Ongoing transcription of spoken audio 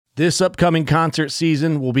This upcoming concert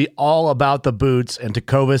season will be all about the boots, and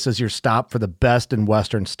Tecovas is your stop for the best in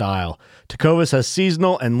Western style. Tecovas has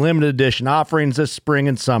seasonal and limited edition offerings this spring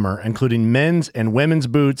and summer, including men's and women's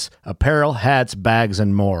boots, apparel, hats, bags,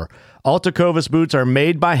 and more. All Tecovas boots are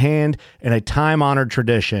made by hand in a time-honored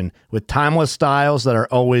tradition with timeless styles that are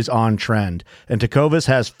always on trend. And Tecovas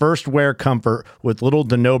has first wear comfort with little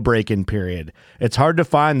to no break-in period. It's hard to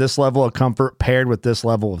find this level of comfort paired with this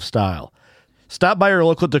level of style. Stop by your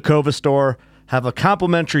local Tecovas store, have a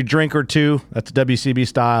complimentary drink or two, that's WCB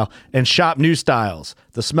style, and shop new styles.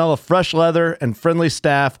 The smell of fresh leather and friendly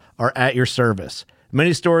staff are at your service.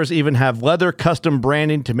 Many stores even have leather custom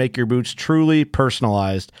branding to make your boots truly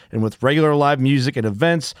personalized. And with regular live music and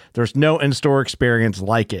events, there's no in-store experience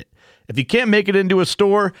like it. If you can't make it into a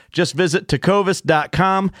store, just visit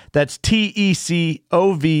tecovas.com. That's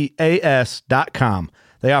TECOVAS.com.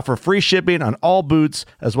 They offer free shipping on all boots,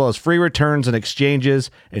 as well as free returns and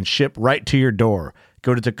exchanges, and ship right to your door.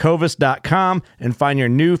 Go to tecovas.com and find your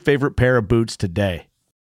new favorite pair of boots today.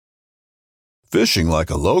 Fishing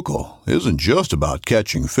like a local isn't just about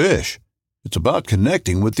catching fish. It's about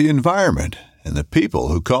connecting with the environment and the people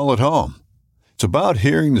who call it home. It's about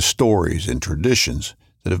hearing the stories and traditions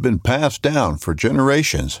that have been passed down for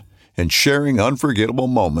generations and sharing unforgettable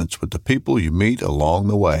moments with the people you meet along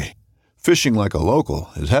the way. Fishing like a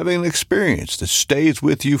local is having an experience that stays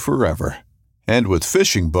with you forever. And with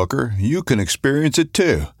Fishing Booker, you can experience it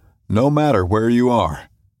too, no matter where you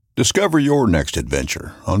are. Discover your next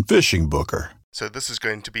adventure on Fishing Booker. So this is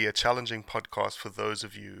going to be a challenging podcast for those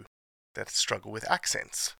of you that struggle with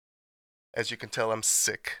accents. As you can tell, I'm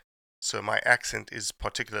sick, so my accent is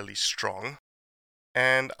particularly strong.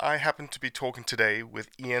 And I happen to be talking today with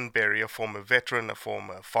Ian Berry, a former veteran, a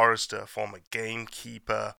former forester, a former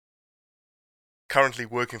gamekeeper, currently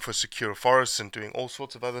working for Secure Forests and doing all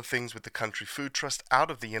sorts of other things with the Country Food Trust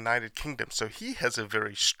out of the United Kingdom. So he has a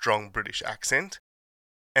very strong British accent.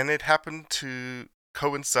 And it happened to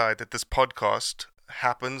coincide that this podcast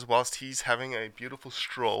happens whilst he's having a beautiful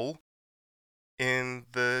stroll in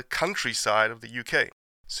the countryside of the UK.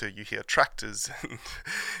 So you hear tractors and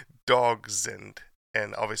dogs and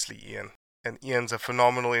obviously Ian. And Ian's a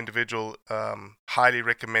phenomenal individual, highly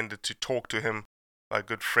recommended to talk to him by a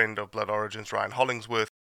good friend of Blood Origins, Ryan Hollingsworth.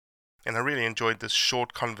 And I really enjoyed this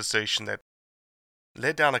short conversation that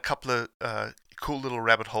led down a couple of cool little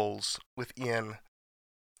rabbit holes with Ian.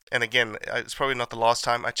 And again, it's probably not the last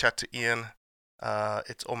time I chat to Ian.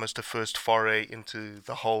 It's almost a first foray into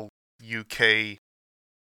the whole UK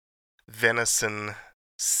venison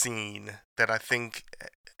scene that I think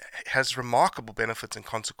has remarkable benefits and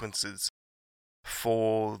consequences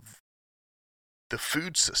for the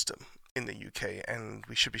food system in the UK, and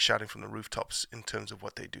we should be shouting from the rooftops in terms of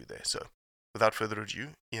what they do there. So, without further ado,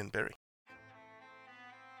 Ian Berry.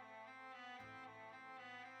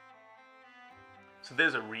 So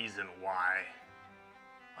there's a reason why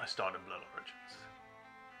I started Blood Origins.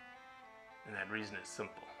 And that reason is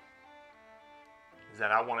simple. Is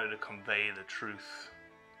that I wanted to convey the truth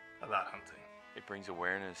about hunting. It brings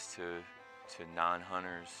awareness to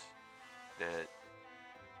non-hunters that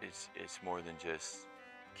it's more than just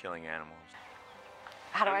killing animals.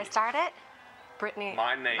 How do I start it? Brittany.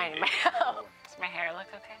 My name is... Does my hair look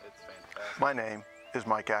okay? It's fantastic. My name is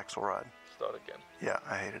Mike Axelrod. Start again. Yeah,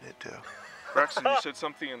 I hated it too. Braxton, you said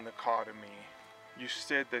something in the car to me. You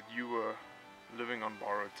said that you were living on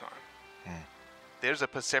borrowed time. There's a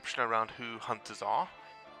perception around who hunters are,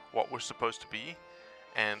 what we're supposed to be,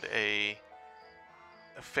 and a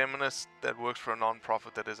feminist that works for a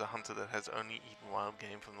non-profit that is a hunter that has only eaten wild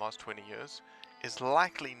game for the last 20 years is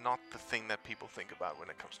likely not the thing that people think about when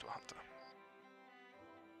it comes to a hunter.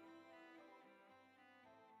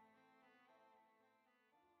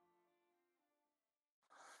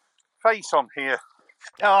 Face on here.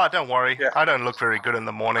 Oh, don't worry. Yeah. I don't look very good in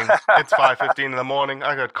the morning. It's 5:15 in the morning.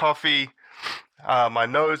 I got coffee. My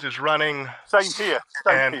nose is running. Same here.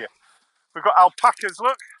 And- here. We've got alpacas,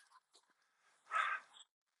 look.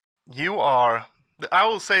 You are... I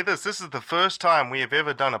will say this is the first time we have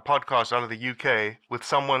ever done a podcast out of the UK with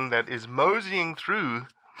someone that is moseying through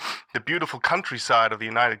the beautiful countryside of the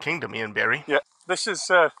United Kingdom, Ian Berry. Yeah, this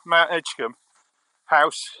is Mount Edgecombe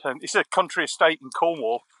House, and it's a country estate in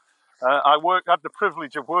Cornwall. I had the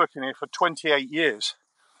privilege of working here for 28 years.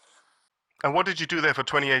 And what did you do there for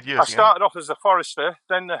 28 years, I started off as a forester,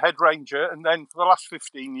 then the head ranger, and then for the last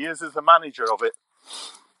 15 years as the manager of it.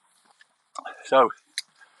 So,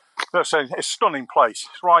 that's it's a stunning place.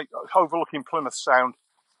 It's right overlooking Plymouth Sound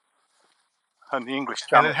and the English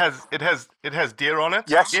Channel. And it has deer on it?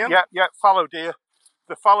 Yes, Ian? yeah, fallow deer.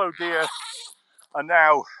 The fallow deer are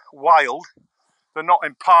now wild. They're not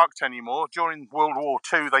parked anymore. During World War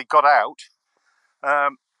II, they got out,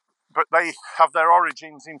 but they have their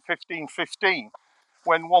origins in 1515,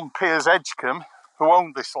 when one Piers Edgecombe, who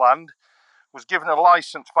owned this land, was given a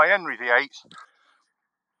licence by Henry VIII.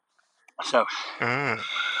 So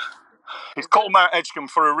it's called Mount Edgecombe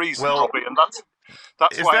for a reason, Robbie, and that's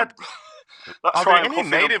Is why that- that's Are why there I'm any huffing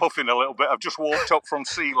native- and puffing a little bit. I've just walked up from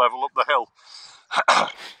sea level up the hill.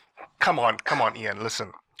 Come on, Ian,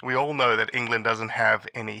 listen. We all know that England doesn't have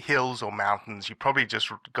any hills or mountains. You probably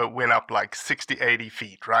just went up like 60, 80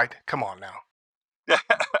 feet, right? Come on now.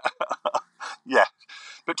 Yeah,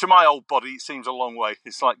 but to my old body, it seems a long way.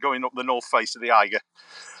 It's like going up the north face of the Eiger.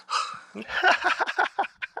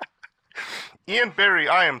 Ian Berry,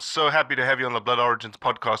 I am so happy to have you on the Blood Origins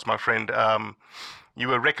podcast, my friend. You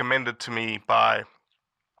were recommended to me by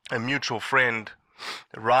a mutual friend,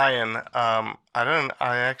 Ryan.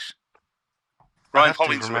 Ryan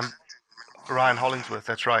Hollingsworth. Ryan Hollingsworth,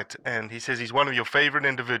 that's right. And he says he's one of your favorite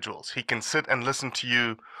individuals. He can sit and listen to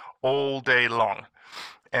you all day long.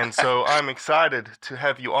 And so I'm excited to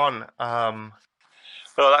have you on.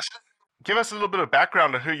 Give us a little bit of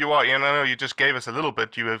background on who you are, Ian. I know you just gave us a little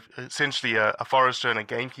bit. You were essentially a forester and a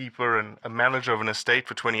gamekeeper and a manager of an estate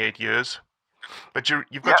for 28 years. But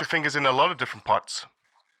you've got your fingers in a lot of different pots.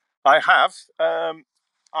 I have.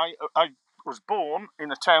 I was born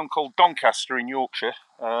in a town called Doncaster in Yorkshire,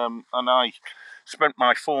 and I spent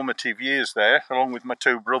my formative years there along with my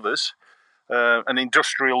two brothers. An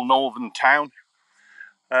industrial northern town.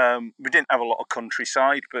 We didn't have a lot of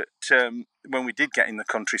countryside, but when we did get in the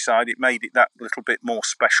countryside, it made it that little bit more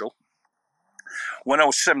special. When I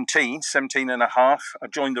was 17 and a half, I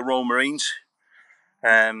joined the Royal Marines.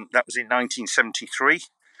 That was in 1973.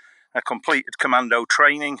 I completed commando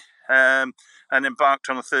training and embarked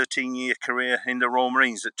on a 13-year career in the Royal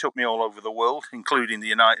Marines that took me all over the world, including the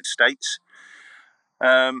United States.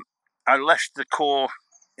 I left the Corps,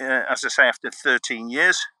 as I say, after 13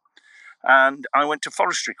 years. And I went to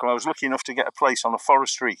forestry. I was lucky enough to get a place on a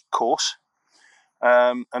forestry course,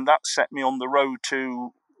 and that set me on the road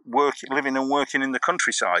to living and working in the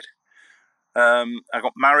countryside. I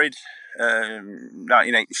got married in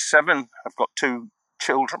 1987. I've got two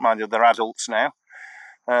children, mind you, they're adults now,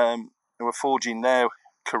 who are forging their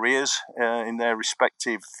careers in their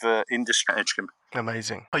respective industry.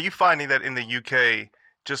 Amazing. Are you finding that in the UK,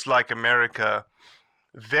 just like America,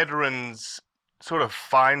 veterans sort of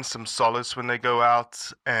find some solace when they go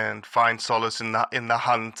out and find solace in the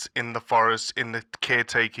hunt, in the forest, in the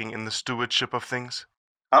caretaking, in the stewardship of things?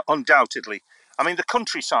 Undoubtedly. I mean, the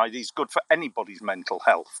countryside is good for anybody's mental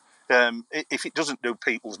health. If it doesn't do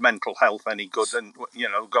people's mental health any good, then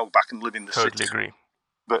go back and live in the city. Totally agree.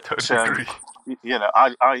 But totally agree.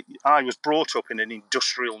 I was brought up in an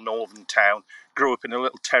industrial northern town, grew up in a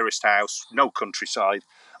little terraced house, no countryside,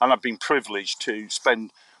 and I've been privileged to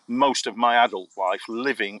spend most of my adult life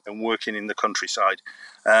living and working in the countryside.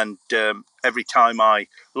 And every time I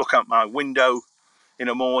look out my window in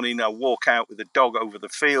the morning, I walk out with the dog over the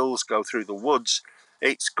fields, go through the woods.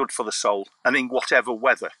 It's good for the soul, and in whatever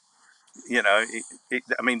weather. I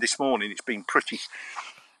mean, this morning it's been pretty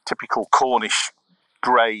typical Cornish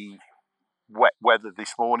grey, wet weather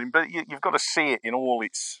this morning, but you've got to see it in all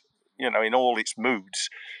its moods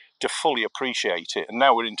to fully appreciate it. And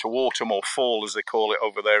now we're into autumn, or fall as they call it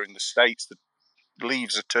over there in the States. The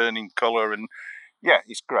leaves are turning colour, and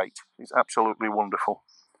it's great. It's absolutely wonderful.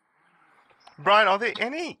 Brian, are there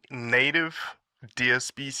any native deer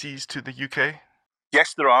species to the UK?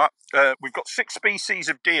 Yes, there are. We've got 6 species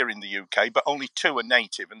of deer in the UK, but only 2 are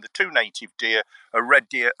native, and the 2 native deer are red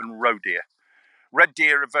deer and roe deer. Red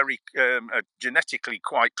deer are very genetically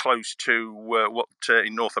quite close to what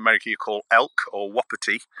in North America you call elk or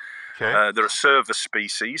wapiti. Okay. They're a service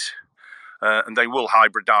species, and they will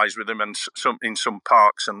hybridize with them. And in some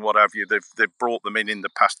parks and what have you, they've brought them in the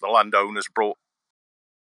past. The landowners brought.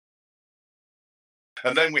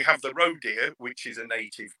 And then we have the roe deer, which is a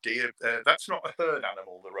native deer. That's not a herd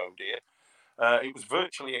animal, the roe deer. It was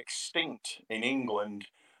virtually extinct in England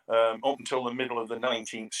up until the middle of the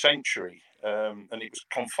 19th century, and it was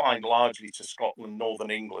confined largely to Scotland, northern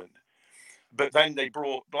England. But then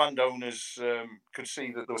landowners could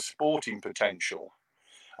see that there was sporting potential,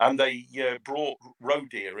 and they brought roe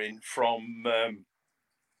deer in from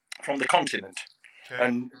the continent. Okay.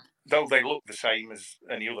 And though they look the same as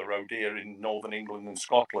any other roe deer in northern England and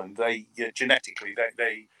Scotland, they genetically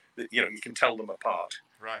you can tell them apart.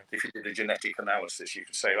 Right. If you did a genetic analysis, you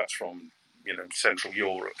could say that's from Central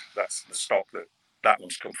Europe. That's the stock that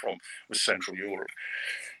one's come from, was Central Europe.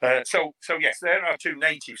 So yes, there are 2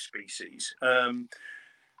 native species.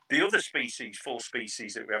 The other species, 4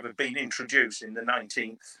 species that we have been introduced in the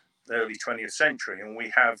 19th, early 20th century, and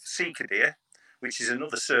we have sika deer, which is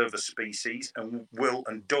another service species and will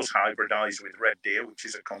and does hybridize with red deer, which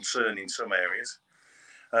is a concern in some areas.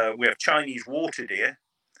 We have Chinese water deer.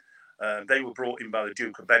 They were brought in by the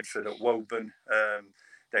Duke of Bedford at Woburn.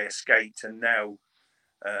 They escaped, and now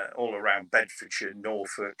all around Bedfordshire,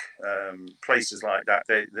 Norfolk, places like that,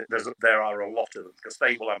 there are a lot of them because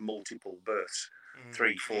they will have multiple births.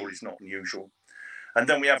 3, 4 is not unusual. And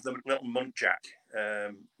then we have the little muntjac,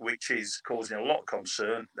 which is causing a lot of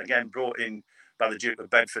concern. Again, brought in by the Duke of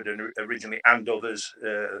Bedford and originally and others.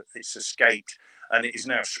 It's escaped, and it is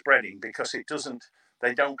now spreading because they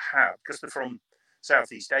don't have, because they're from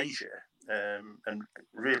Southeast Asia and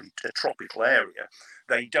really a tropical area,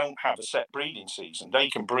 they don't have a set breeding season. They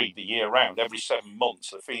can breed the year round. Every 7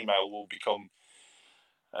 months, the female will become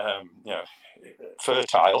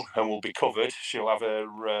fertile and will be covered. She'll have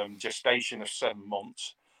a gestation of 7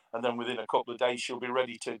 months, and then within a couple of days she'll be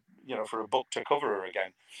ready to, for a buck to cover her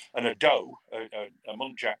again. And a doe, a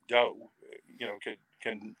muntjac doe,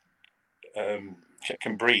 can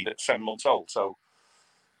breed at 7 months old. So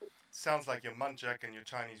sounds like your muntjac and your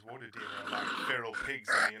Chinese water deer are like feral pigs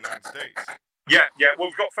in the United States. Yeah. Well,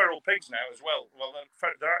 we've got feral pigs now as well. Well,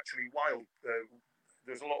 they're actually wild.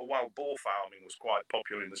 There's a lot of wild boar farming was quite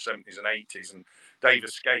popular in the 70s and 80s, and they've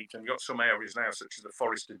escaped. And we've got some areas now, such as the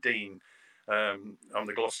Forest of Dean on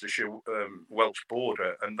the Gloucestershire Welsh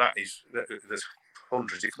border, and there's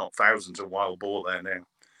hundreds, if not thousands, of wild boar there now.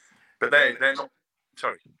 But they're not.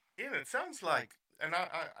 Sorry. Ian, it sounds like, and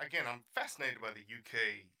I'm fascinated by the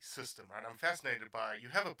UK system, right? I'm fascinated by, you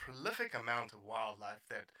have a prolific amount of wildlife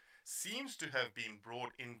that seems to have been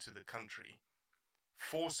brought into the country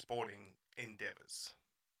for sporting endeavors.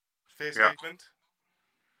 Fair statement?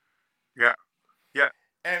 Yeah.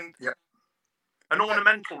 And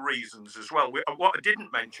ornamental reasons as well. What I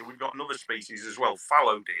didn't mention, we've got another species as well,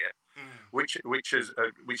 fallow deer, which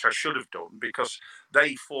I should have done, because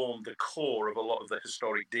they form the core of a lot of the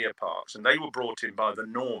historic deer parks, and they were brought in by the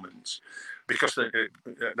Normans because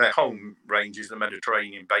their home range is the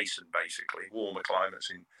Mediterranean basin, basically, warmer climates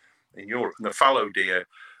in Europe. And the fallow deer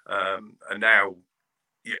are now,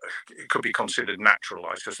 it could be considered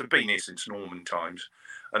naturalised because they've been here since Norman times,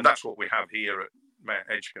 and that's what we have here at Mount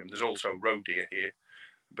Edgecombe. There's also roe deer here,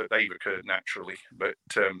 but they've occurred naturally. But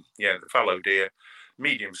the fallow deer,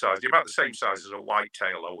 medium sized, about the same size as a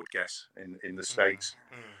whitetail, I would guess, in the States.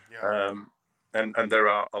 And there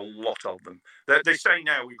are a lot of them. They say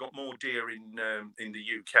now we've got more deer in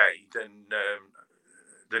the UK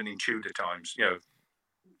than in Tudor times,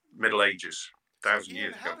 Middle Ages, 1,000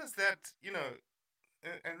 years ago. How does that,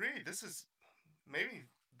 and really this is maybe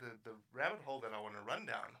the rabbit hole that I want to run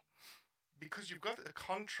down, because you've got a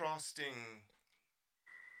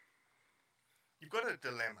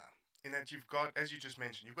dilemma in that you've got, as you just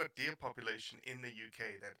mentioned, you've got deer population in the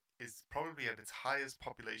UK that is probably at its highest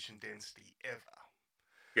population density ever.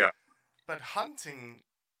 Yeah. But hunting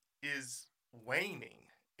is waning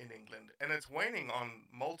in England, and it's waning on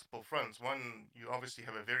multiple fronts. One, you obviously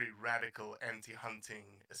have a very radical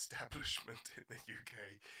anti-hunting establishment in the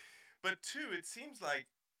UK. But two, it seems like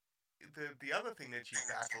the other thing that you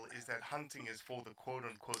battle is that hunting is for the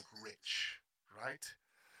quote-unquote rich, right?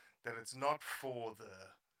 That it's not for the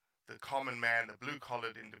common man, the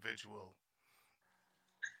blue-collared individual.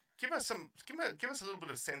 Give us a little bit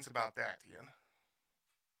of sense about that, Ian.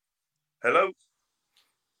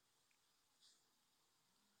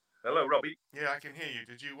 Hello, Robbie. Yeah, I can hear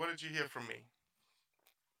you. What did you hear from me?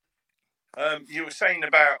 You were saying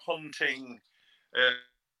about hunting.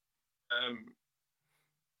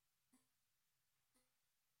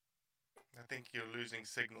 I think you're losing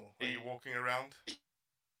signal. Are you walking around?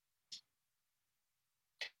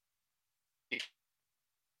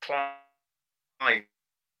 Climbing,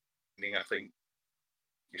 I think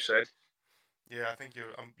you said. Yeah, I think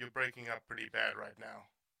you're breaking up pretty bad right now.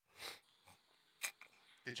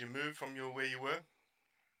 Did you move from where you were?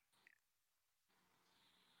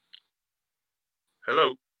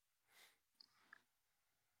 Hello.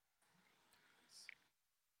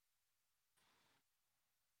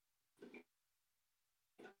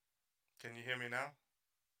 Can you hear me now?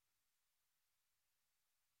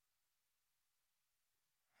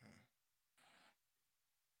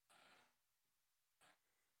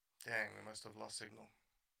 Dang, we must have lost signal.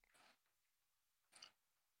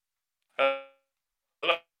 Hello.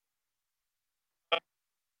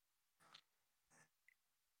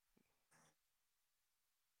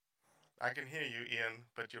 I can hear you, Ian,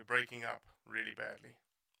 but you're breaking up really badly.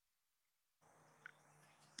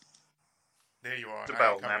 There you are.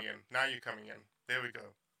 Now you're coming in. There we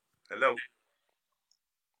go. Hello.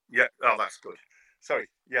 Yeah. Oh, that's good. Sorry.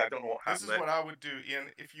 Yeah, I don't know what This happened is there. what I would do, Ian.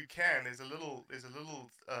 If you can, there's a little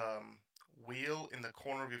wheel in the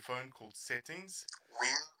corner of your phone called settings.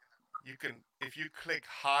 You can, if you click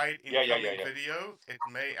hide Yeah. incoming video, it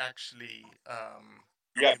may actually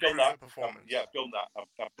Yeah, I've done improve that. the performance. Yeah, I've done that.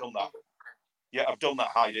 I've done that. Yeah, I've done that.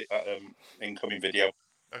 Hide it incoming video.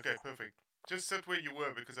 Okay, perfect. Just sit where you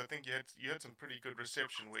were because I think you had some pretty good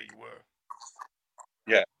reception where you were.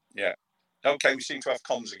 Yeah, yeah. Okay, we seem to have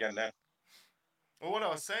comms again now. Well, what I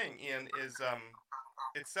was saying, Ian, is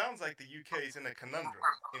it sounds like the UK is in a conundrum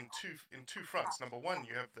in two fronts. Number one,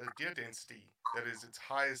 you have the deer density that is its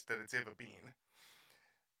highest that it's ever been.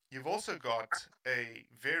 You've also got a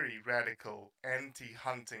very radical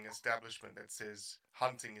anti-hunting establishment that says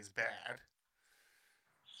hunting is bad.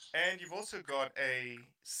 And you've also got a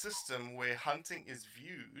system where hunting is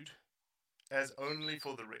viewed as only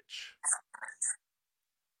for the rich.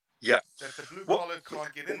 Yeah. That the blue collar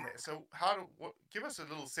can't get in there. So give us a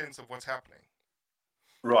little sense of what's happening.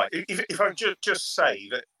 Right. If I just say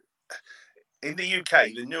that in the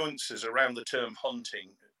UK, the nuances around the term hunting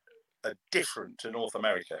are different to North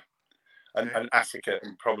America and Africa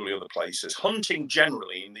and probably other places. Hunting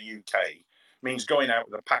generally in the UK means going out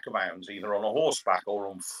with a pack of hounds, either on a horseback or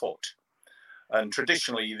on foot. And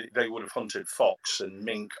traditionally, they would have hunted fox and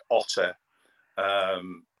mink, otter,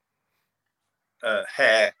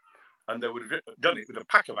 hare, and they would have done it with a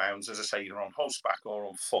pack of hounds, as I say, either on horseback or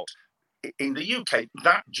on foot. In the UK,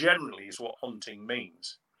 that generally is what hunting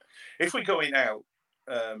means. If we're going out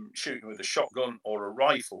shooting with a shotgun or a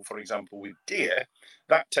rifle, for example, with deer,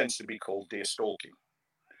 that tends to be called deer stalking.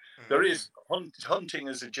 Mm-hmm. There is hunting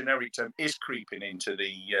as a generic term is creeping into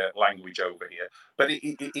the language over here, but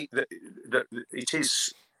it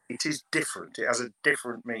is different. It has a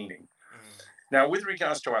different meaning. Now, with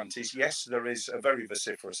regards to antis, yes, there is a very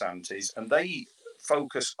vociferous antis, and they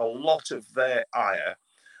focus a lot of their ire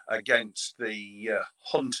against the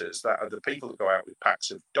hunters, that are the people that go out with packs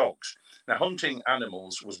of dogs. Now, hunting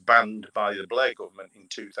animals was banned by the Blair government in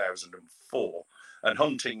 2004, and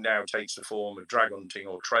hunting now takes the form of drag hunting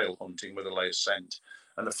or trail hunting with a layer scent,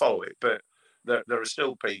 and they follow it. But there are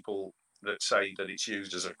still people that say that it's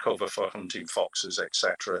used as a cover for hunting foxes,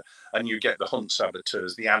 etc. And you get the hunt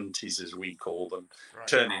saboteurs, the antis as we call them, right,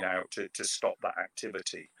 turning out to stop that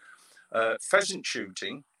activity. Pheasant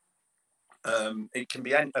shooting, it can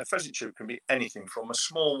be a pheasant shoot can be anything from a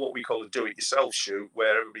small, what we call a do-it-yourself shoot,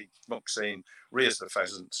 where everybody mucks in, rears the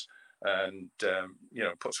pheasants, and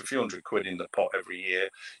puts a few £100 in the pot every year.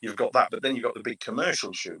 You've got that, but then you've got the big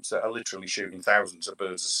commercial shoots that are literally shooting thousands of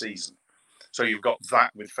birds a season. So you've got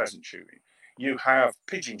that with pheasant shooting. You have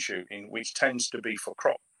pigeon shooting, which tends to be for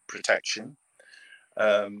crop protection.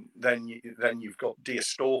 Then you've got deer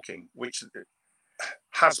stalking, which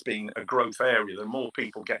has been a growth area. There are more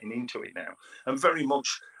people getting into it now, and very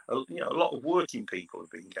much a lot of working people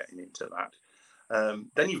have been getting into that.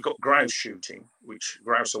 Then you've got grouse shooting, which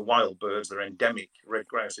grouse are wild birds. They're endemic. Red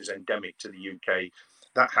grouse is endemic to the UK.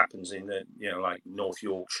 That happens in like North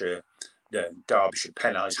Yorkshire, Derbyshire,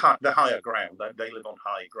 Pennines, the higher ground. They live on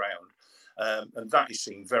high ground, and that is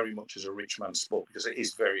seen very much as a rich man's sport because it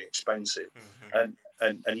is very expensive,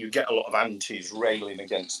 and you get a lot of antis railing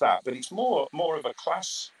against that. But it's more of a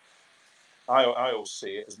class. I always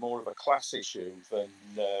see it as more of a class issue than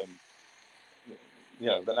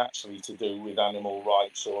than actually to do with animal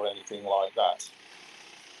rights or anything like that.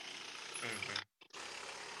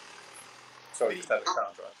 Sorry, just had a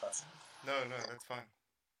car drive past. No, that's fine.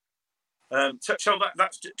 So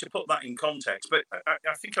that's to put that in context. But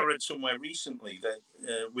I think I read somewhere recently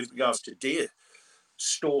that with regards to deer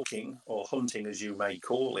stalking or hunting, as you may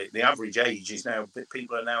call it, the average age is now,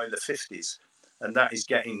 people are now in the 50s, and that is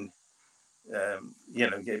getting,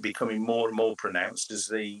 becoming more and more pronounced as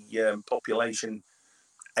the population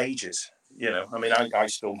ages. I mean, I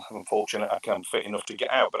still, I'm fortunate I'm fit enough to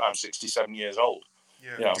get out, but I'm 67 years old.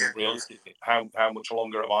 Yeah. Realistically, how much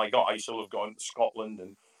longer have I got? I still have gone to Scotland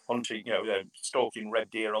and hunting, stalking red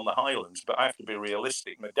deer on the Highlands, but I have to be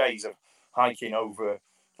realistic. My days of hiking over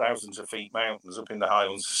thousands of feet mountains up in the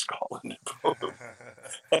Highlands of Scotland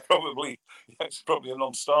it's probably a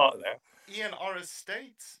non-starter now. Ian, are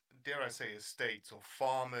estates, dare I say estates, or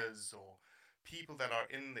farmers, or people that are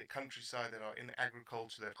in the countryside, that are in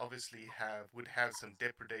agriculture, that obviously would have some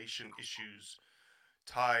depredation issues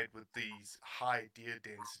tied with these high deer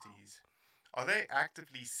densities, are they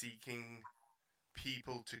actively seeking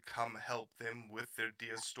people to come help them with their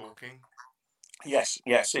deer stalking? Yes.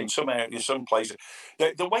 In some areas, some places,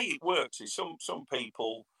 the way it works is some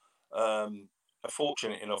people are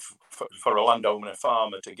fortunate enough for a landowner, a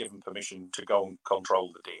farmer, to give them permission to go and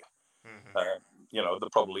control the deer. They'll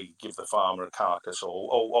probably give the farmer a carcass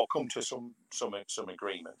or come to some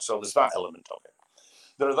agreement. So there's that element of it.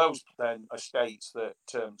 There are those then estates that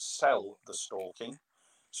sell the stalking.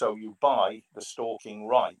 So you buy the stalking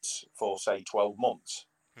rights for, say, 12 months.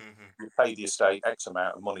 You pay the estate X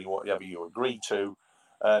amount of money, whatever you agree to,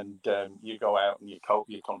 and you go out and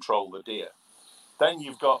you control the deer. Then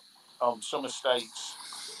you've got on some estates,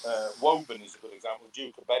 Woburn is a good example.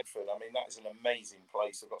 Duke of Bedford. I mean, that is an amazing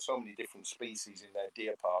place. They've got so many different species in their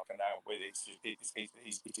deer park, and now with it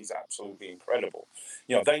is absolutely incredible.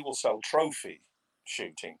 They will sell trophy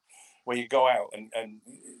shooting, where you go out and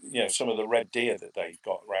some of the red deer that they've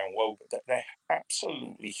got around Woburn, they're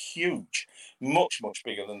absolutely huge, much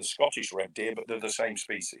bigger than the Scottish red deer, but they're the same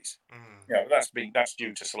species. That's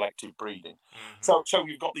due to selective breeding. So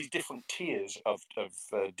you've got these different tiers of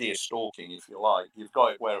deer stalking, if you like. You've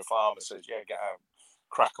got it where a farmer says, "Yeah, get out,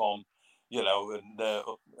 crack on,"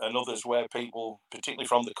 and others where people, particularly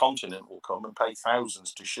from the continent, will come and pay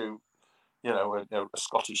thousands to shoot, a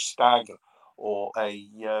Scottish stag or a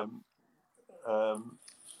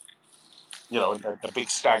big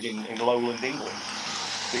stag in lowland England,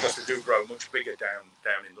 because they do grow much bigger down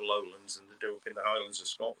in the lowlands than they do up in the Highlands of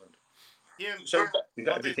Scotland. Ian, So you've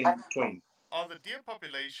got everything in between. Are the deer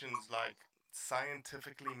populations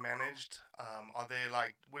scientifically managed? Are they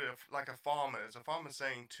like a farmer? Is a farmer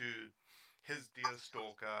saying to his deer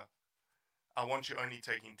stalker, "I want you only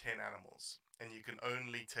taking 10 animals, and you can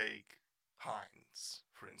only take hinds,"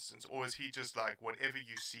 for instance? Or is he just like, whatever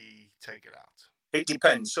you see, take it out? It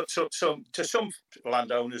depends. So to some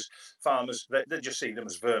landowners, farmers, they just see them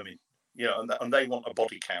as vermin, and they want a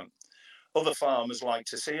body count. Other farmers like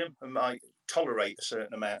to see them and might tolerate a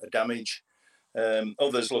certain amount of damage.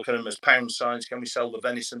 Others look at them as pound signs. Can we sell the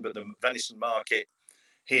venison? But the venison market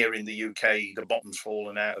here in the UK, the bottom's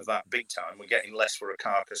fallen out of that big time. We're getting less for a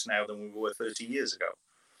carcass now than we were 30 years ago.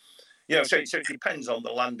 So it depends on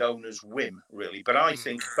the landowner's whim, really. But I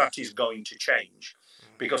think that is going to change,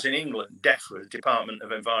 because in England, DEFRA, Department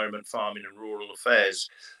of Environment, Farming and Rural Affairs,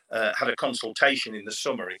 had a consultation in the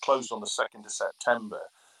summer. It closed on the 2nd of September.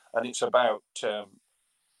 And it's about,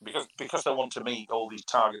 because they want to meet all these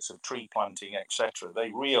targets of tree planting, etc.,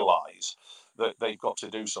 they realise that they've got to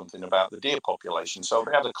do something about the deer population. So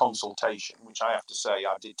they had a consultation, which I have to say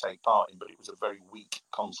I did take part in, but it was a very weak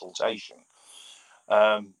consultation.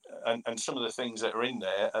 And some of the things that are in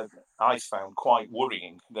there I found quite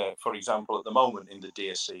worrying. That, for example, at the moment in the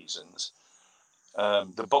deer seasons,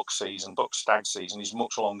 the buck stag season is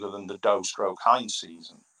much longer than the doe/hind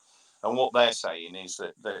season. And what they're saying is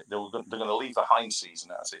that they're going to leave the hind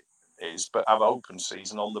season as it is, but have open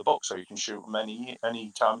season on the buck, so you can shoot them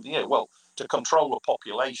any time of the year. Well, to control a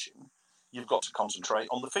population, you've got to concentrate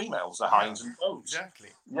on the females, the hinds and does. Exactly.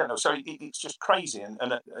 So it's just crazy,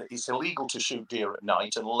 and it's illegal to shoot deer at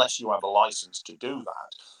night unless you have a license to do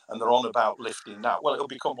that. And they're on about lifting that. Well, it'll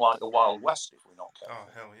become like the Wild West if we're not careful.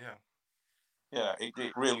 Oh, hell yeah. Yeah,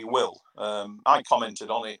 it really will. I commented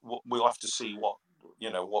on it. We'll have to see what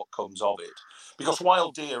comes of it, because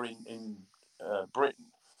wild deer in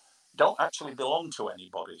Britain don't actually belong to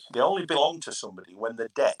anybody. They only belong to somebody when they're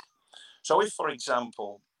dead. So if, for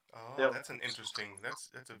example, that's a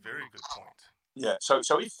very good point. Yeah. So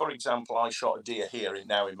if, for example, I shot a deer here in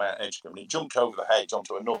Mount Edgecombe, and it jumped over the hedge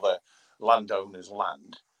onto another landowner's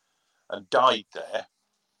land and died there,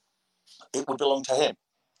 it would belong to him.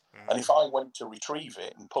 And if I went to retrieve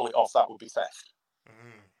it and pull it off, that would be theft.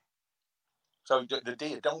 So the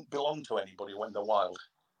deer don't belong to anybody when they're wild.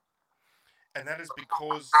 And that is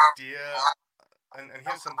because deer, and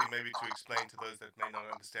here's something maybe to explain to those that may not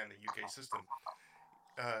understand the UK system.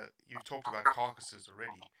 You've talked about carcasses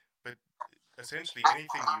already, but essentially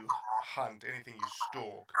anything you hunt, anything you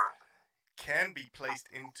stalk, can be placed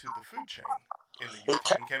into the food chain in the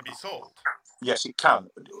UK and can be sold. Yes, it can,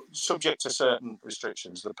 subject to certain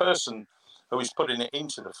restrictions. The person who is putting it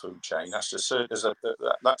into the food chain has to serve as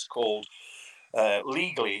that's called,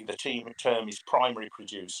 legally, the term is primary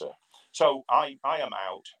producer. So I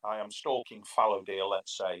am stalking fallow deer,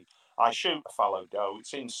 let's say. I shoot a fallow doe,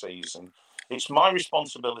 it's in season. It's my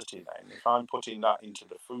responsibility then, if I'm putting that into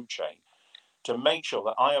the food chain, to make sure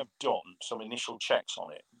that I have done some initial checks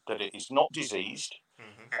on it, that it is not diseased.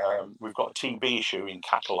 We've got a TB issue in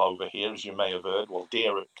cattle over here, as you may have heard. Well,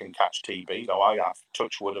 deer can catch TB, though I have,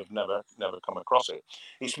 touch wood, have never come across it.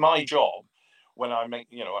 It's my job, when I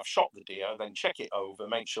I've shot the deer, then check it over,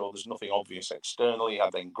 make sure there's nothing obvious externally. I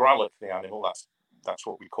then gralloch the animal. That's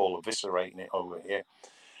what we call eviscerating it over here.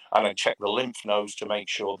 And I check the lymph nodes to make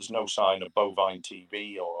sure there's no sign of bovine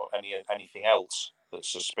TB or anything else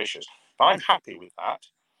that's suspicious. If I'm happy with that,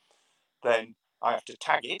 then I have to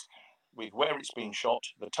tag it. with where it's been shot,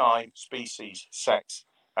 the time, species, sex,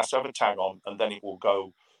 has to have a tag on, and then it will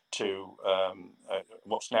go to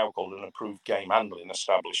what's now called an approved game handling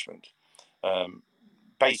establishment.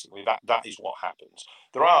 Basically, that is what happens.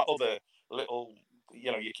 There are other little,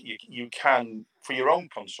 you can, for your own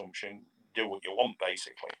consumption, do what you want,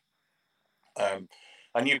 basically.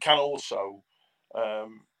 And you can also,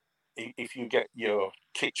 if you get your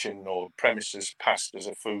kitchen or premises passed as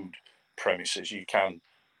a food premises, you can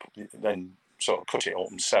then sort of cut it up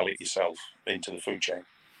and sell it yourself into the food chain.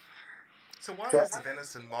 So why has the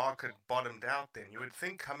venison market bottomed out then? You would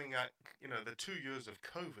think coming out, the 2 years of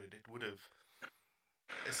COVID, it would have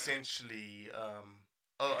essentially...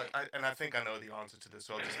 I think I know the answer to this,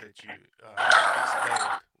 so I'll just let you explain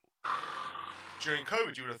it. During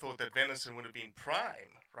COVID, you would have thought that venison would have been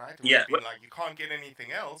prime, right? It would have been like, you can't get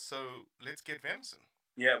anything else, so let's get venison.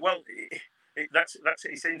 Yeah, well,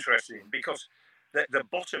 it's interesting because the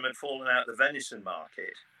bottom had fallen out of the venison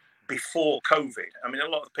market before COVID. I mean, a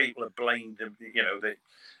lot of people have blamed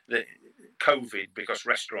the COVID because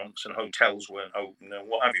restaurants and hotels weren't open and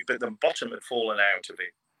what have you, but the bottom had fallen out of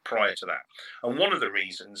it prior to that. And one of the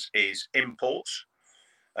reasons is imports.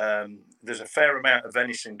 There's a fair amount of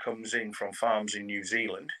venison comes in from farms in New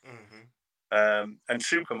Zealand. Mm-hmm. And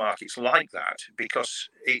supermarkets like that because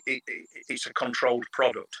it's a controlled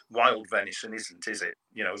product. Wild venison isn't, is it?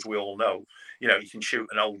 As we all know, you can shoot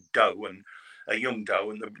an old doe and a young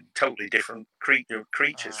doe, and they're totally different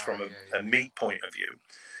creatures from a meat point of view.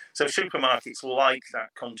 So supermarkets like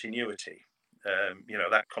that continuity,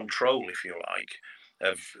 that control, if you like,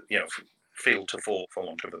 of field to fork, for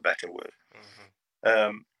want of a better word.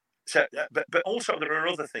 Mm-hmm. But also there are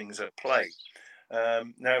other things at play.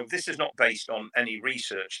 Now, this is not based on any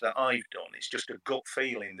research that I've done. It's just a gut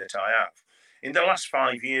feeling that I have. In the last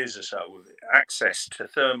 5 years or so, access to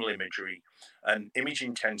thermal imagery and image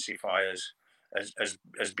intensifiers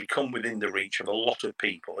has become within the reach of a lot of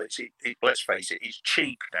people. Let's face it, it's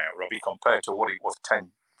cheap now, Robbie, compared to what it was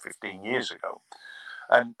 10, 15 years ago.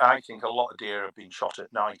 And I think a lot of deer have been shot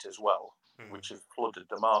at night as well, which has flooded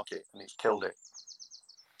the market and it's killed it.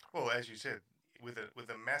 Well, as you said, with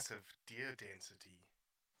a massive deer density,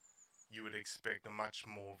 you would expect a much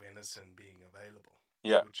more venison being available.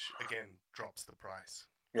 Yeah. Which again drops the price.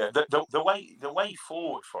 Yeah. The way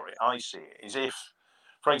forward for it, I see it, is if,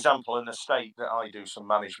 for example, in a state that I do some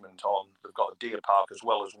management on, they've got a deer park as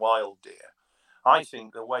well as wild deer. I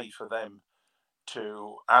think the way for them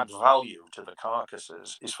to add value to the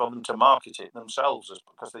carcasses is for them to market it themselves,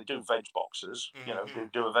 because they do veg boxes. Mm-hmm. They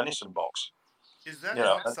do a venison box. Is that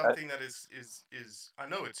something that is I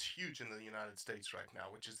know it's huge in the United States right now,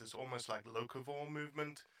 which is this almost like locavore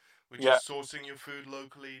movement, which is sourcing your food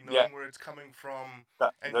locally, knowing where it's coming from,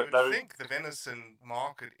 and you would think the venison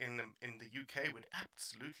market in the UK would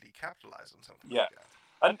absolutely capitalize on something like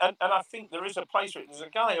that. And I think there is a place for it. There's a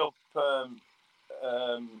guy up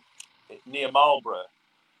near Marlborough,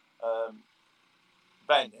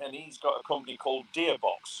 Ben, and he's got a company called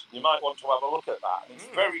Deerbox. You might want to have a look at that. It's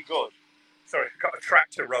very good. Sorry, I've got a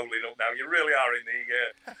tractor rolling up now. You really are in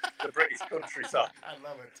the British countryside. I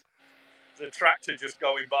love it. The tractor just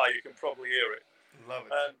going by, you can probably hear it. Love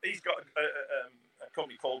it. He's got a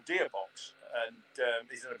company called Deerbox, and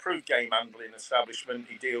he's an approved game handling establishment.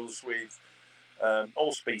 He deals with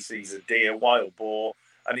all species of deer, wild boar,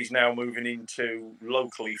 and he's now moving into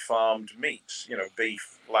locally farmed meats,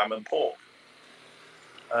 beef, lamb and pork.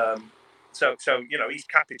 So he's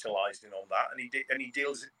capitalising on that, and he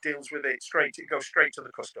deals with it straight. It goes straight to the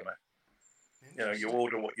customer. You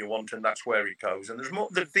order what you want, and that's where it goes. And there's more.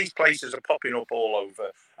 These places are popping up all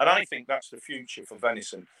over, and I think that's the future for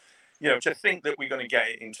venison. To think that we're going to get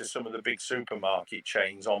it into some of the big supermarket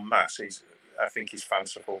chains en masse I think is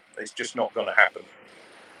fanciful. It's just not going to happen.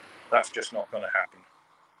 That's just not going to happen.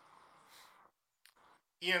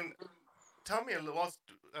 Ian, tell me a little.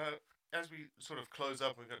 As we sort of close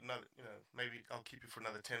up, we've got another, maybe I'll keep you for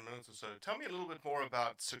another 10 minutes or so. Tell me a little bit more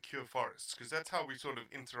about Secure Forests, because that's how we sort of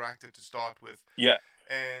interacted to start with. Yeah.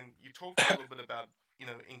 And you talked a little bit about,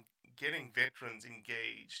 in getting veterans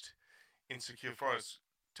engaged in Secure Forests.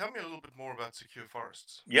 Tell me a little bit more about Secure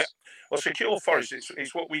Forests. Yeah. Well, Secure Forests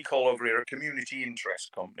is what we call over here a community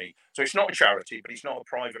interest company. So it's not a charity, but it's not a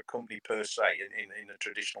private company per se in the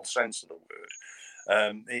traditional sense of the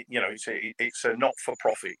word. It's a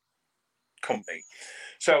not-for-profit company.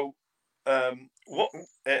 So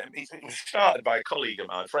it was started by a colleague of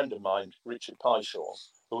mine, a friend of mine, Richard Pyshaw,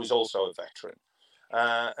 who is also a veteran.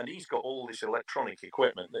 And he's got all this electronic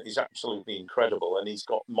equipment that is absolutely incredible. And he's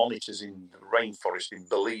got monitors in the rainforest in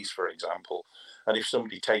Belize, for example. And if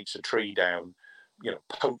somebody takes a tree down,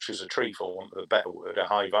 poaches a tree, for want of a better word, a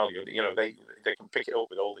high value. They can pick it up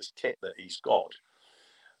with all this kit that he's got.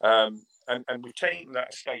 And we've taken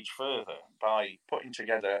that a stage further by putting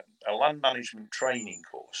together a land management training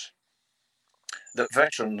course that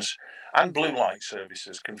veterans and blue light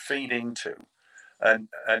services can feed into and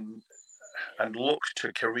look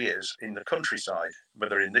to careers in the countryside,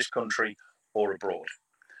 whether in this country or abroad.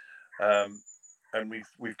 And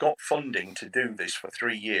we've got funding to do this for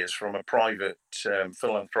 3 years from a private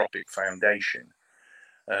philanthropic foundation.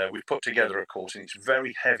 We've put together a course, and it's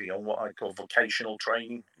very heavy on what I call vocational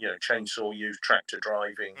training, chainsaw use, tractor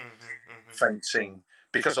driving, fencing,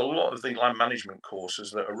 because a lot of the land management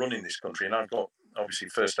courses that are run in this country, and I've got obviously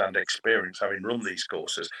first-hand experience having run these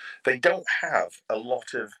courses, they don't have a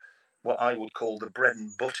lot of what I would call the bread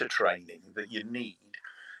and butter training that you need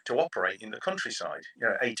to operate in the countryside.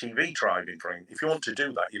 ATV driving, if you want to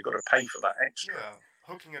do that, you've got to pay for that extra. Yeah,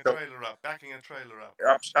 hooking a trailer up, backing a trailer up.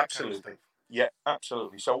 Absolutely. Kind of yeah,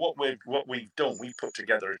 absolutely. So what we've done, we've put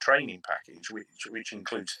together a training package which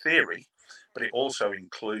includes theory, but it also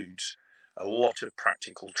includes a lot of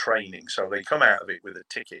practical training. So they come out of it with a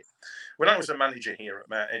ticket. When I was a manager here at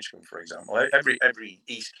Mount Edgecombe, for example, every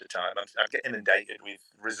Easter time, I get inundated with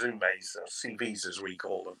resumes, or CVs as we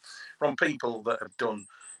call them, from people that have done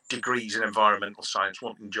degrees in environmental science,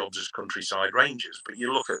 wanting jobs as countryside rangers. But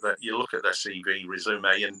you look at their CV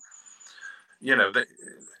resume, and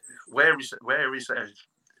where is their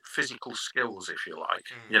physical skills, if you like?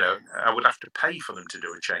 I would have to pay for them to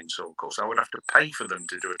do a chainsaw course. I would have to pay for them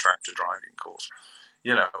to do a tractor driving course.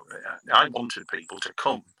 I wanted people to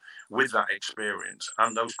come with that experience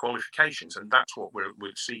and those qualifications, and that's what we're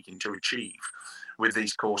seeking to achieve with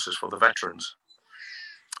these courses for the veterans.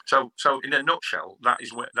 So in a nutshell, that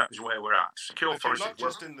is where we're at. Secure Forest.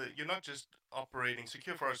 You're not just operating.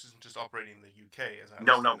 Secure Forest isn't just operating in the UK, as I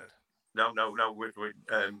understand it. No.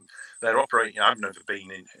 They're operating. I've never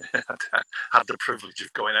been in. Had the privilege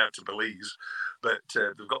of going out to Belize, but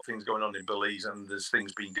they've got things going on in Belize, and there's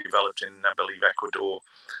things being developed in, I believe, Ecuador,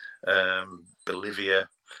 Bolivia,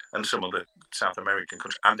 and some other South American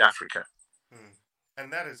countries, and Africa.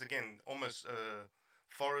 And that is again almost a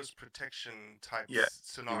forest protection type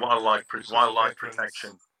scenario. Wildlife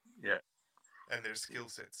protection. Yeah. And their skill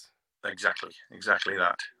sets. Exactly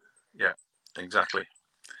that. Yeah, exactly.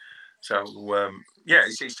 So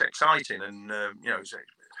it's exciting, and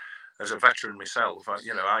as a veteran myself, I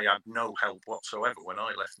had no help whatsoever when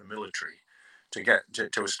I left the military to get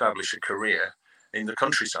to establish a career in the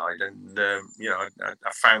countryside, and I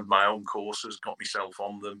found my own courses, got myself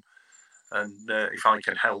on them, and if I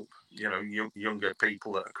can help younger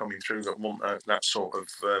people that are coming through that want that sort of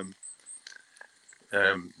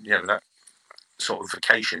that sort of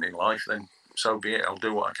vacation in life, then so be it. I'll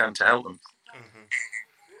do what I can to help them.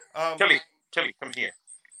 Tilly, come here.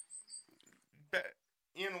 But,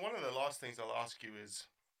 one of the last things I'll ask you is,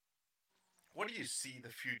 what do you see the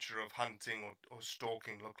future of hunting or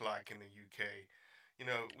stalking look like in the UK?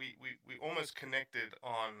 We almost connected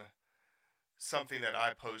on something that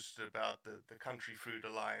I posted about the Country Food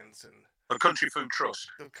Alliance and the Country Food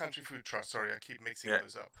Trust. The Country Food Trust. Sorry, I keep mixing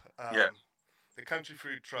those up. The Country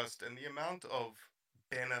Food Trust, and the amount of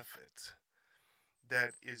benefit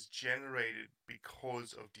that is generated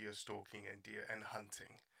because of deer stalking and deer and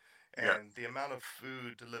hunting, and the amount of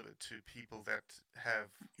food delivered to people that have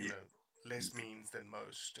less means than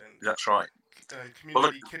most, and that's right,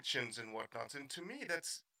 community kitchens and whatnot. And to me,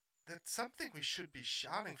 that's something we should be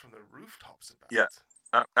shouting from the rooftops about.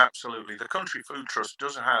 Yeah, absolutely. The Country Food Trust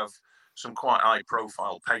does have some quite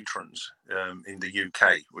high-profile patrons in the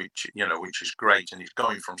UK, which is great, and it's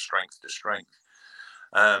going from strength to strength.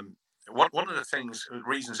 One of the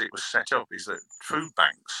reasons it was set up is that food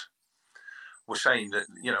banks were saying that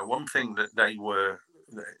one thing that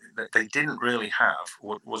they didn't really have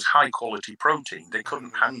was high quality protein. They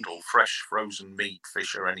couldn't handle fresh frozen meat,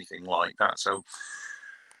 fish, or anything like that. So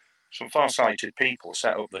some far-sighted people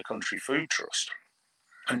set up the Country Food Trust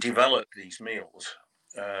and developed these meals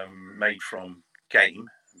made from game,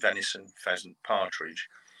 venison, pheasant, partridge,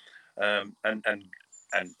 and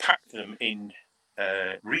packed them in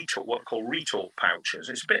what are called retort pouches.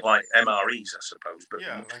 It's a bit like MREs, I suppose, but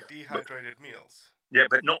like dehydrated meals. Yeah,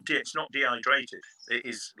 but it's not dehydrated. It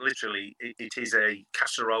is literally it is a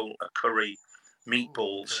casserole, a curry,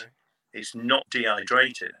 meatballs. Okay. It's not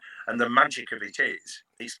dehydrated, and the magic of it is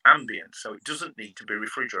it's ambient, so it doesn't need to be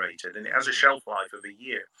refrigerated, and it has a shelf life of a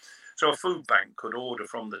year. So a food bank could order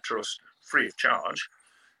from the trust free of charge,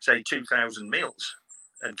 say 2,000 meals,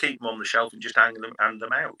 and keep them on the shelf and just hand them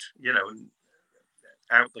out, and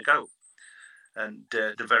out they go. and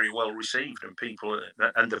they're very well received, and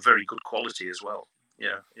they're very good quality as well.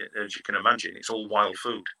 As you can imagine, it's all wild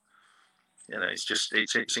food.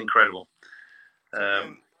 It's incredible.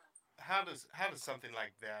 Ian, how does something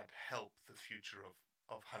like that help the future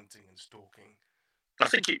of hunting and stalking? I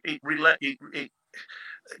think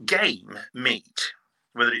game meat,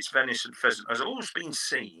 whether it's venison, pheasant, has always been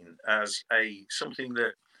seen as something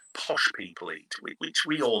that posh people eat, which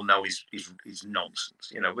we all know is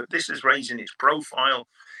nonsense. But this is raising its profile.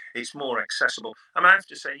 It's more accessible. And I have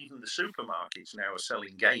to say, even the supermarkets now are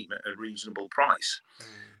selling game at a reasonable price.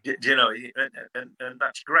 And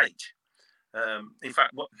that's great. In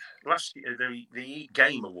fact, last year the Eat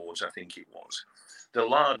Game Awards, I think it was, the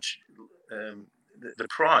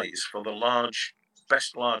prize for the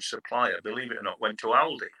best large supplier, believe it or not, went to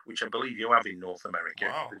Aldi, which I believe you have in North America.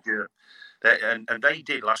 Wow. And they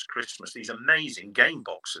did last Christmas these amazing game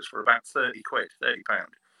boxes for about £30,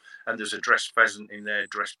 and there's a dressed pheasant in there,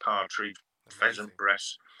 dressed partridge, pheasant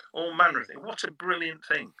breast, all manner of things. What a brilliant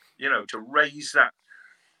thing, to raise that.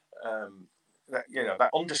 That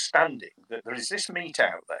understanding that there is this meat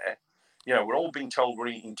out there. We're all being told we're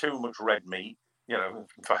eating too much red meat,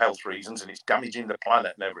 for health reasons, and it's damaging the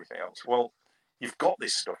planet and everything else. Well, you've got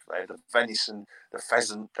this stuff there, the venison, the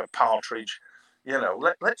pheasant, the partridge.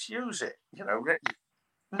 Let's use it.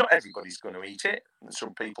 Not everybody's going to eat it, and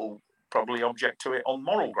some people probably object to it on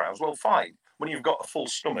moral grounds. Well, fine. When you've got a full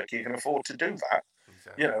stomach, you can afford to do that.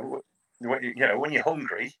 Exactly. When you're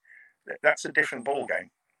hungry, that's a different ball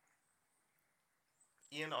game.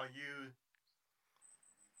 Ian, are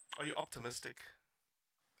you optimistic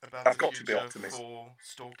about I've the got to be future optimistic for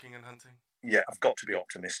stalking and hunting? Yeah, I've got to be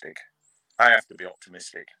optimistic. I have to be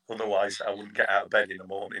optimistic. Otherwise, I wouldn't get out of bed in the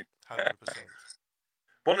morning. 100%.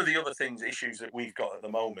 One of the other issues that we've got at the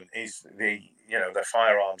moment is the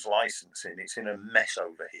firearms licensing. It's in a mess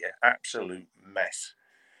over here, absolute mess.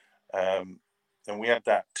 And we had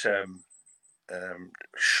that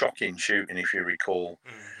shocking shooting, if you recall,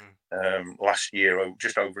 last year,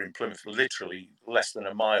 just over in Plymouth, literally less than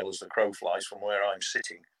a mile as the crow flies from where I'm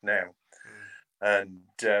sitting now. And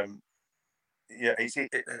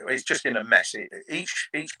it's just in a mess. Each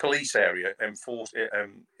police area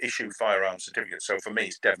issue firearm certificates. So for me,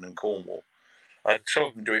 it's Devon and Cornwall. Some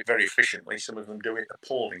of them do it very efficiently. Some of them do it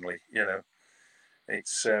appallingly.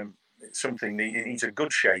 It's something it needs a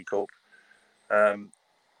good shake up.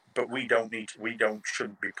 But we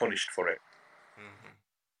shouldn't be punished for it.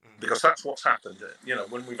 Because that's what's happened.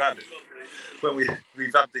 When we've had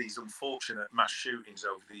these unfortunate mass shootings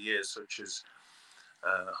over the years, such as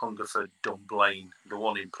Hungerford, Dunblane, the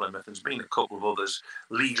one in Plymouth. There's been a couple of others,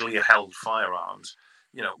 legally held firearms.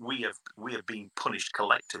 We have been punished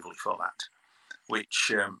collectively for that,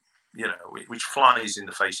 which flies in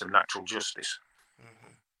the face of natural justice.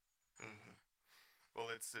 Well,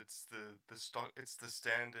 it's the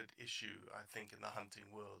standard issue, I think, in the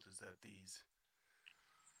hunting world, is that these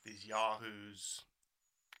yahoos,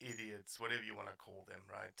 idiots, whatever you want to call them,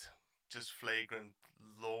 right? Just flagrant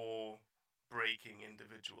law-breaking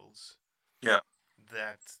individuals. Yeah.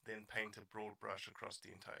 That then paint a broad brush across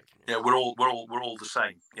the entire community. Yeah, we're all the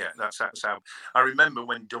same. Yeah, that's how. I remember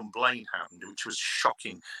when Dunblane happened, which was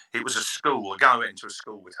shocking. It was a guy went into a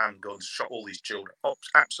school with handguns, shot all these children.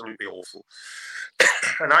 Absolutely awful.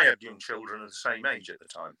 And I had young children of the same age at the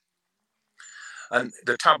time. And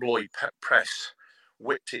the tabloid press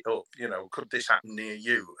whipped it up. Could this happen near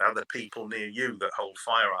you? Are there people near you that hold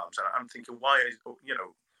firearms? And I'm thinking,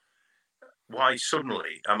 why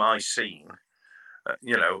suddenly am I seen?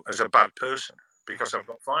 As a bad person because I've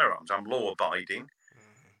got firearms. I'm law-abiding.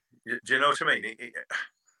 Do you know what I mean?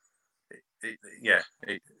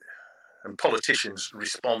 And politicians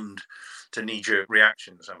respond to knee-jerk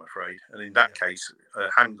reactions, I'm afraid. And in that case,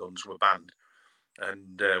 handguns were banned.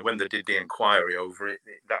 And when they did the inquiry over it,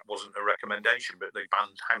 that wasn't a recommendation, but they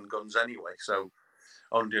banned handguns anyway. So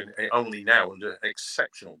only now, under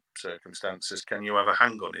exceptional circumstances, can you have a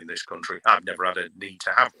handgun in this country. I've never had a need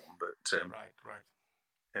to have one, but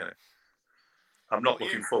right. I'm not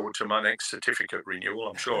looking forward to my next certificate renewal.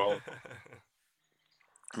 I'm sure I'll.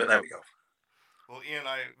 But there we go. Well, Ian,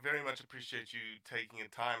 I very much appreciate you taking a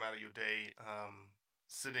time out of your day,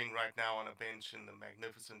 sitting right now on a bench in the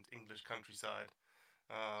magnificent English countryside,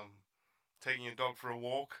 taking your dog for a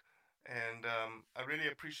walk. And I really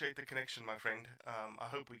appreciate the connection, my friend. I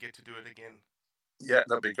hope we get to do it again. Yeah,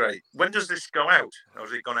 that'd be great. When does this go out? Or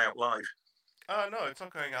has it gone out live? No, it's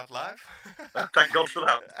not going out live. Thank God for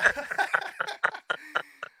that.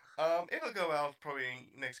 It'll go out probably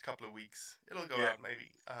next couple of weeks. It'll go out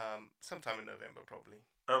maybe sometime in November, probably.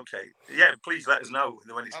 Okay. Yeah, please let us know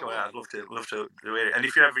when it's coming out. I'd love to hear it. And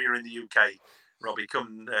if you're ever in the UK, Robbie,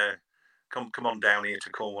 come on down here to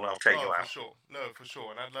Cornwall. I'll take you out. For sure. No, for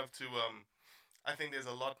sure. And I'd love to. I think there's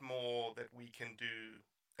a lot more that we can do.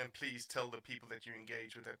 And please tell the people that you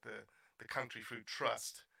engage with at the Country Food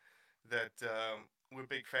Trust that we're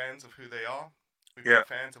big fans of who they are. We're big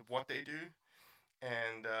fans of what they do.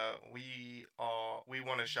 And we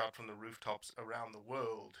want to shout from the rooftops around the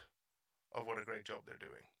world of what a great job they're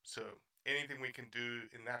doing. So anything we can do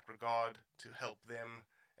in that regard to help them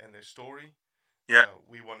and their story,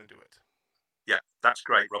 we want to do it. Yeah, that's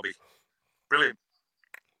great, Robbie. Brilliant.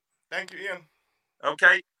 Thank you, Ian.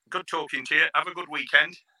 Okay, good talking to you. Have a good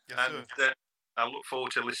weekend. Yes, sir. I look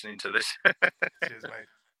forward to listening to this. Cheers, mate.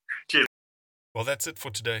 Cheers. Well, that's it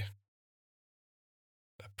for today.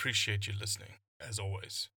 I appreciate you listening, as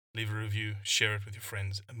always. Leave a review, share it with your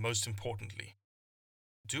friends, and most importantly,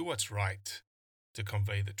 do what's right to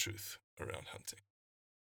convey the truth around hunting.